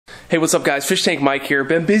Hey, what's up guys? Fish Tank Mike here.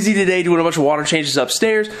 Been busy today doing a bunch of water changes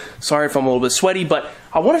upstairs. Sorry if I'm a little bit sweaty, but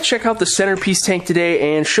I want to check out the centerpiece tank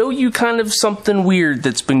today and show you kind of something weird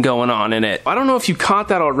that's been going on in it. I don't know if you caught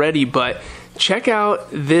that already, but check out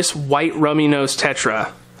this white rummy nose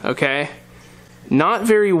tetra, okay? Not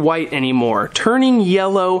very white anymore, turning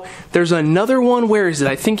yellow. There's another one, where is it?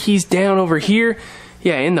 I think he's down over here.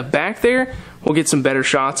 Yeah, in the back there. We'll get some better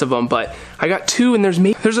shots of them, but I got two, and there's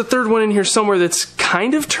a third one in here somewhere that's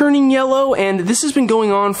kind of turning yellow, and this has been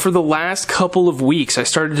going on for the last couple of weeks. I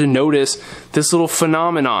started to notice this little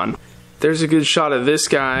phenomenon. There's a good shot of this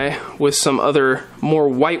guy with some other more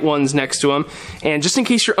white ones next to him. And just in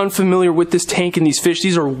case you're unfamiliar with this tank and these fish,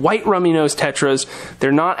 these are white rummy nose tetras.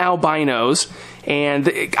 They're not albinos. And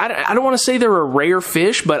I don't want to say they're a rare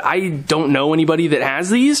fish, but I don't know anybody that has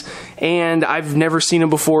these, and I've never seen them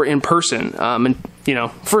before in person. And you know,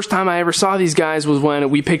 first time I ever saw these guys was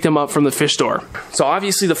when we picked them up from the fish store. So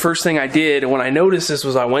obviously the first thing I did when I noticed this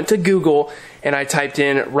was I went to Google and I typed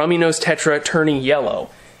in rummy nose tetra turning yellow.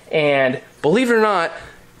 And believe it or not,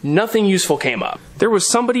 nothing useful came up. There was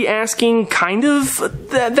somebody asking kind of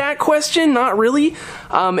that question, not really.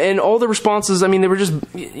 And all the responses, I mean, they were just,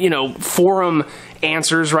 you know, forum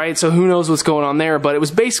answers, right? So who knows what's going on there, but it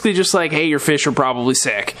was basically just like, hey, your fish are probably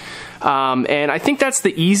sick. And I think that's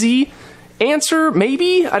the easy answer,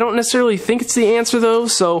 maybe. I don't necessarily think it's the answer though.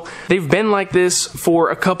 So they've been like this for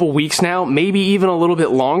a couple weeks now, maybe even a little bit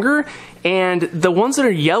longer. And the ones that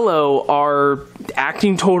are yellow are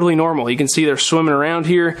acting totally normal. You can see they're swimming around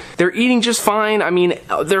here. They're eating just fine. I mean,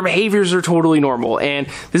 their behaviors are totally normal. And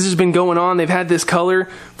this has been going on. They've had this color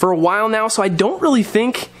for a while now. So I don't really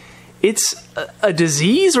think it's a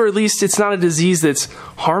disease, or at least it's not a disease that's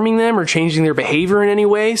harming them or changing their behavior in any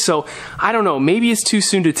way. So I don't know. Maybe it's too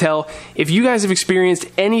soon to tell. If you guys have experienced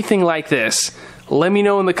anything like this, let me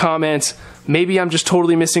know in the comments. Maybe I'm just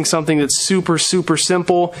totally missing something that's super, super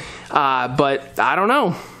simple, but I don't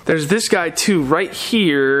know. There's this guy too right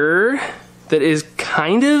here that is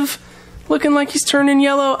kind of looking like he's turning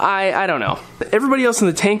yellow. I don't know. Everybody else in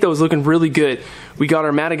the tank though is looking really good. We got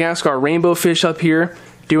our Madagascar rainbow fish up here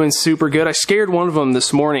doing super good. I scared one of them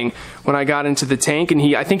this morning when I got into the tank, and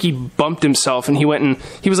I think he bumped himself and he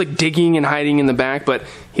was like digging and hiding in the back, but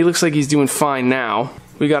he looks like he's doing fine now.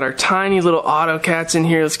 We got our tiny little auto cats in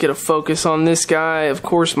here. Let's get a focus on this guy. Of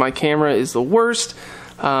course, my camera is the worst.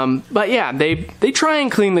 But yeah, they try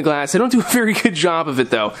and clean the glass. They don't do a very good job of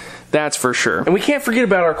it though. That's for sure. And we can't forget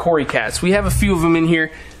about our Cory cats. We have a few of them in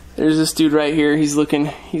here. There's this dude right here. He's looking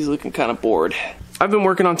kind of bored. I've been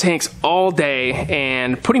working on tanks all day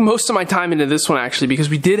and putting most of my time into this one actually, because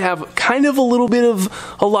we did have kind of a lot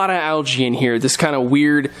of algae in here. This kind of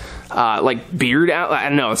weird, like beard algae. I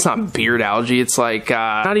don't know, it's not beard algae. It's like,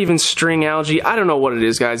 not even string algae. I don't know what it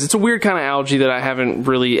is, guys. It's a weird kind of algae that I haven't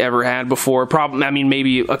really ever had before. I mean,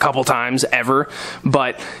 maybe a couple times ever,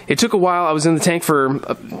 but it took a while. I was in the tank for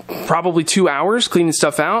probably 2 hours cleaning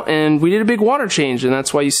stuff out, and we did a big water change, and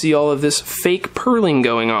that's why you see all of this fake pearling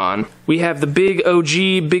going on. We have the big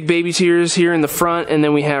OG, big baby tears here in the front, and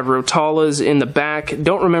then we have Rotalas in the back.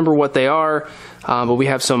 Don't remember what they are, but we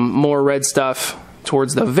have some more red stuff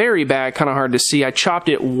towards the very back, kind of hard to see. I chopped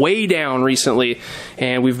it way down recently,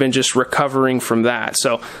 and we've been just recovering from that.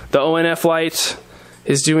 So the ONF light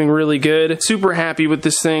is doing really good. Super happy with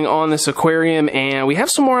this thing on this aquarium, and we have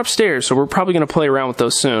some more upstairs, so we're probably going to play around with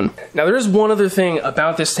those soon. Now there is one other thing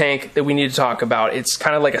about this tank that we need to talk about. It's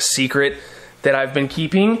kind of like a secret that I've been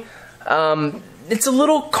keeping. It's a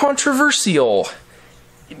little controversial,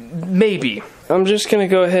 maybe. I'm just gonna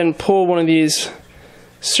go ahead and pull one of these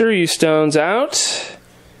Suryu stones out,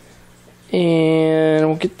 and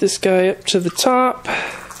we'll get this guy up to the top.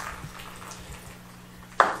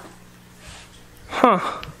 Huh.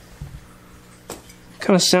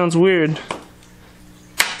 Kind of sounds weird.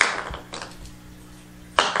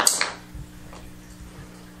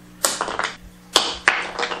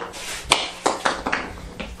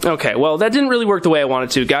 Okay, well, that didn't really work the way I wanted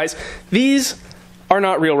to, guys. These are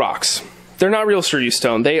not real rocks. They're not real Suryu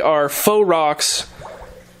stone. They are faux rocks.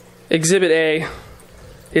 Exhibit A.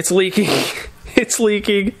 It's leaking. It's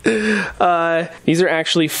leaking. These are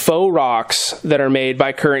actually faux rocks that are made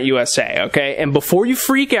by Current USA, okay? And before you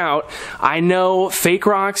freak out, I know fake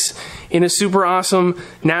rocks in a super awesome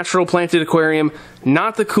natural planted aquarium,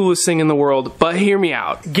 not the coolest thing in the world, but hear me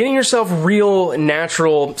out. Getting yourself real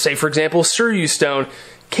natural, say for example, Suryu stone,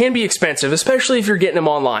 can be expensive, especially if you're getting them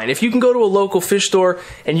online. If you can go to a local fish store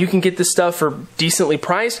and you can get this stuff for decently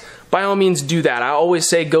priced, by all means do that. I always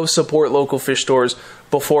say go support local fish stores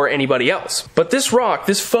before anybody else. But this rock,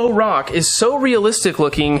 this faux rock, is so realistic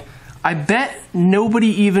looking, I bet nobody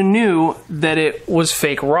even knew that it was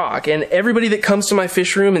fake rock. And everybody that comes to my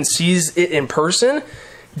fish room and sees it in person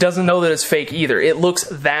doesn't know that it's fake either. It looks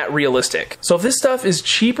that realistic. So if this stuff is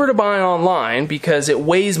cheaper to buy online because it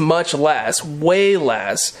weighs much less, way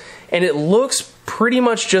less, and it looks pretty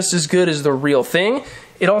much just as good as the real thing,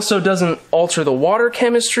 it also doesn't alter the water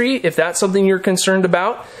chemistry, if that's something you're concerned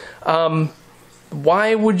about,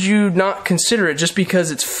 why would you not consider it just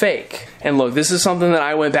because it's fake? And look, this is something that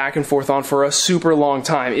I went back and forth on for a super long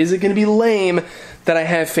time. Is it going to be lame that I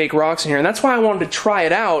have fake rocks in here? And that's why I wanted to try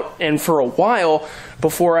it out, and for a while,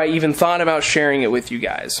 before I even thought about sharing it with you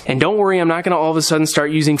guys. And don't worry, I'm not going to all of a sudden start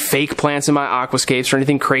using fake plants in my aquascapes or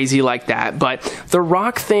anything crazy like that, but the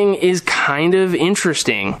rock thing is kind of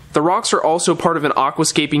interesting. The rocks are also part of an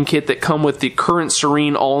aquascaping kit that come with the Current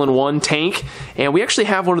Serene all-in-one tank, and we actually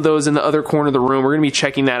have one of those in the other corner of the room. We're going to be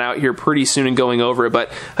checking that out here pretty soon and going over it,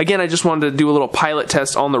 but again, I just wanted to do a little pilot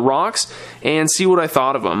test on the rocks and see what I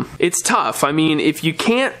thought of them. It's tough. I mean, if you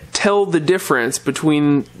can't tell the difference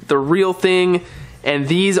between the real thing and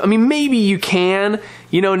these, I mean, maybe you can,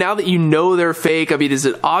 you know, now that you know they're fake. I mean, is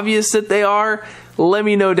it obvious that they are? Let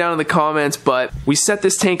me know down in the comments, but we set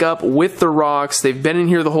this tank up with the rocks. They've been in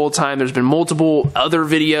here the whole time. There's been multiple other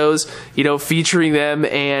videos, you know, featuring them,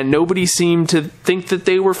 and nobody seemed to think that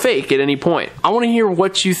they were fake at any point. I want to hear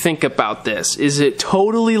what you think about this. Is it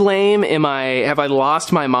totally lame? Have I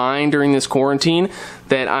lost my mind during this quarantine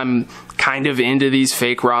that I'm kind of into these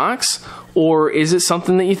fake rocks? Or is it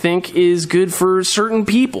something that you think is good for certain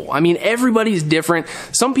people? I mean, everybody's different.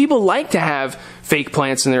 Some people like to have fake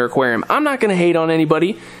plants in their aquarium. I'm not going to hate on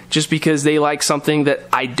anybody just because they like something that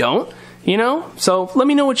I don't, you know? So let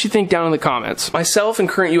me know what you think down in the comments. Myself and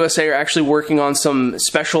Current USA are actually working on some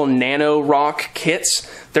special nano rock kits.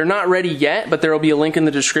 They're not ready yet, but there will be a link in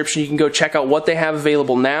the description. You can go check out what they have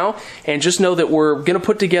available now, and just know that we're going to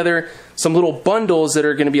put together some little bundles that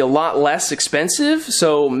are going to be a lot less expensive.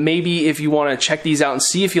 So maybe if you want to check these out and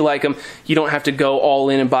see if you like them, you don't have to go all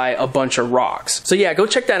in and buy a bunch of rocks. So yeah, go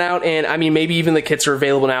check that out. And I mean, maybe even the kits are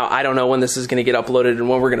available now. I don't know when this is going to get uploaded and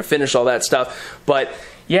when we're going to finish all that stuff, but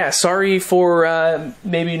yeah, sorry for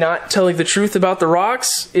maybe not telling the truth about the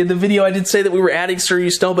rocks. In the video, I did say that we were adding Surrey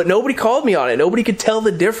stone, but nobody called me on it. Nobody could tell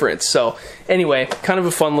the difference. So anyway, kind of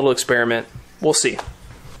a fun little experiment. We'll see.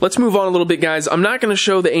 Let's move on a little bit, guys. I'm not going to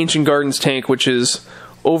show the Ancient Gardens tank, which is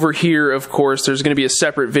over here, of course. There's going to be a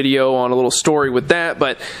separate video on a little story with that,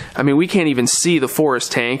 but I mean, we can't even see the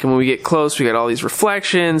forest tank, and when we get close, we got all these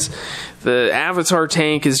reflections. The Avatar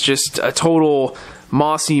tank is just a total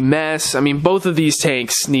mossy mess. I mean, both of these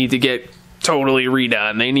tanks need to get totally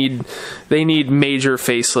redone. They need major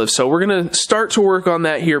facelifts. So we're gonna start to work on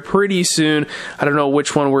that here pretty soon. I don't know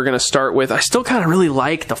which one we're gonna start with. I still kind of really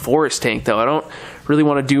like the forest tank though. I don't really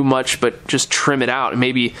want to do much but just trim it out and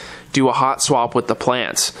maybe do a hot swap with the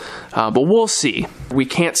plants. But we'll see. We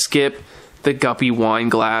can't skip the guppy wine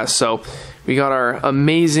glass. So we got our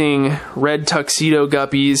amazing red tuxedo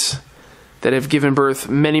guppies that have given birth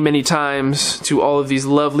many, many times to all of these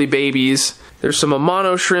lovely babies. There's some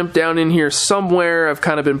Amano shrimp down in here somewhere. I've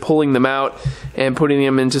kind of been pulling them out and putting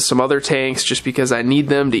them into some other tanks just because I need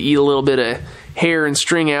them to eat a little bit of hair and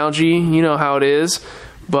string algae. You know how it is.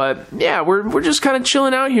 But yeah, we're just kind of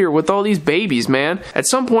chilling out here with all these babies, man. At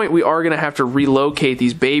some point, we are going to have to relocate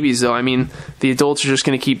these babies, though. I mean, the adults are just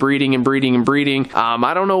going to keep breeding and breeding and breeding.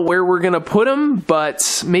 I don't know where we're going to put them,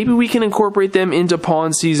 but maybe we can incorporate them into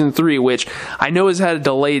Pond Season 3, which I know has had a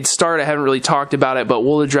delayed start. I haven't really talked about it, but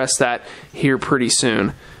we'll address that here pretty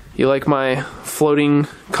soon. You like my floating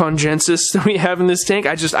congensis that we have in this tank?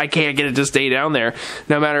 I can't get it to stay down there.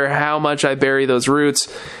 No matter how much I bury those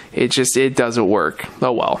roots, it doesn't work.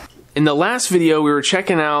 Oh well. In the last video, we were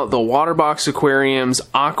checking out the Waterbox Aquarium's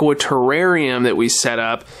Aqua Terrarium that we set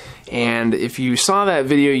up. And if you saw that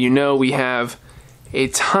video, you know we have a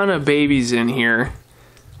ton of babies in here.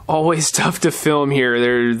 Always tough to film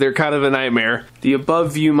here. They're kind of a nightmare. The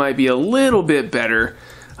above view might be a little bit better,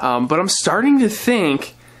 but I'm starting to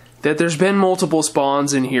think that there's been multiple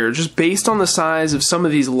spawns in here just based on the size of some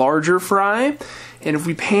of these larger fry. And if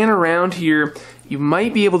we pan around here, you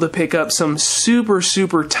might be able to pick up some super,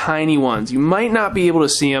 super tiny ones. You might not be able to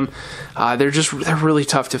see them. They're really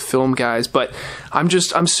tough to film, guys, but I'm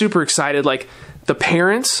super excited. Like the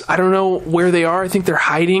parents, I don't know where they are. I think they're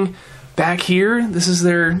hiding back here. This is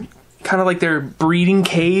their kind of like their breeding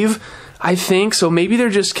cave, I think. So maybe they're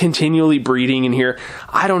just continually breeding in here.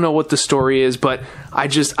 I don't know what the story is, but I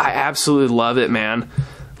absolutely love it, man.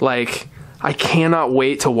 Like, I cannot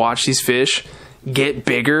wait to watch these fish get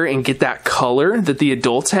bigger and get that color that the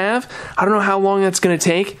adults have. I don't know how long that's going to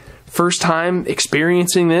take first time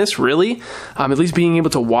experiencing this, really, at least being able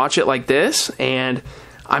to watch it like this, and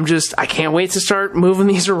I can't wait to start moving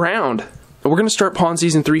these around. We're going to start pond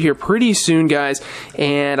season 3 here pretty soon, guys,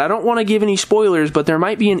 and I don't want to give any spoilers, but there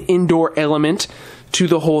might be an indoor element to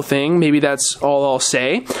the whole thing. Maybe that's all I'll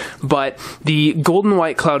say. But the golden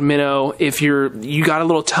white cloud minnow, if you got a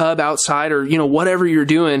little tub outside, or whatever you're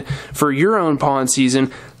doing for your own pond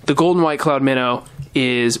season, the golden white cloud minnow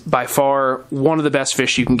is by far one of the best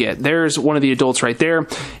fish you can get. There's one of the adults right there,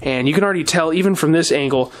 and you can already tell even from this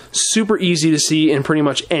angle, super easy to see in pretty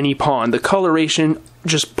much any pond. The coloration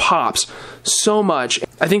just pops so much.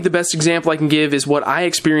 I think the best example I can give is what I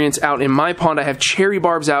experience out in my pond. I have cherry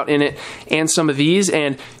barbs out in it and some of these,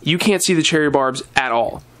 and you can't see the cherry barbs at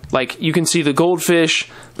all. Like, you can see the goldfish,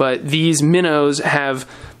 but these minnows have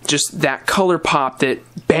just that color pop that,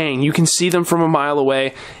 bang, you can see them from a mile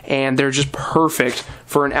away, and they're just perfect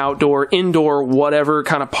for an outdoor, indoor, whatever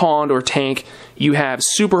kind of pond or tank you have.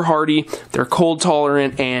 Super hardy, they're cold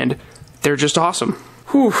tolerant, and they're just awesome.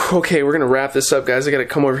 Whew, okay, we're going to wrap this up, guys. I got to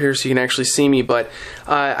come over here so you can actually see me, but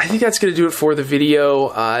I think that's going to do it for the video.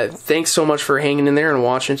 Thanks so much for hanging in there and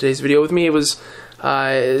watching today's video with me. It was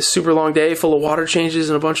a super long day full of water changes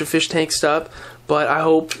and a bunch of fish tank stuff, but I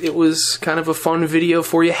hope it was kind of a fun video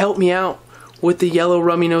for you. Help me out with the yellow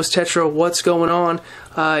rummy nose tetra. What's going on?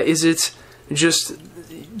 Is it just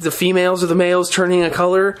the females or the males turning a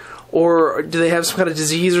color, or do they have some kind of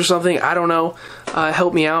disease or something? I don't know.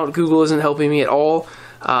 Help me out. Google isn't helping me at all.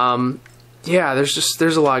 Yeah,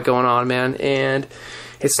 there's a lot going on, man, and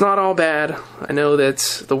it's not all bad. I know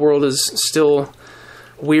that the world is still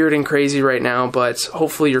weird and crazy right now, but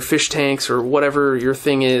hopefully your fish tanks or whatever your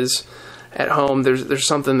thing is at home, there's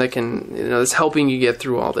something that can, that's helping you get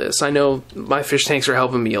through all this. I know my fish tanks are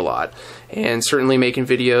helping me a lot, and certainly making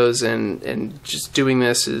videos and just doing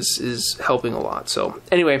this is helping a lot. So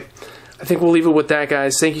anyway, I think we'll leave it with that,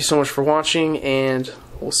 guys. Thank you so much for watching, and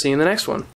we'll see you in the next one.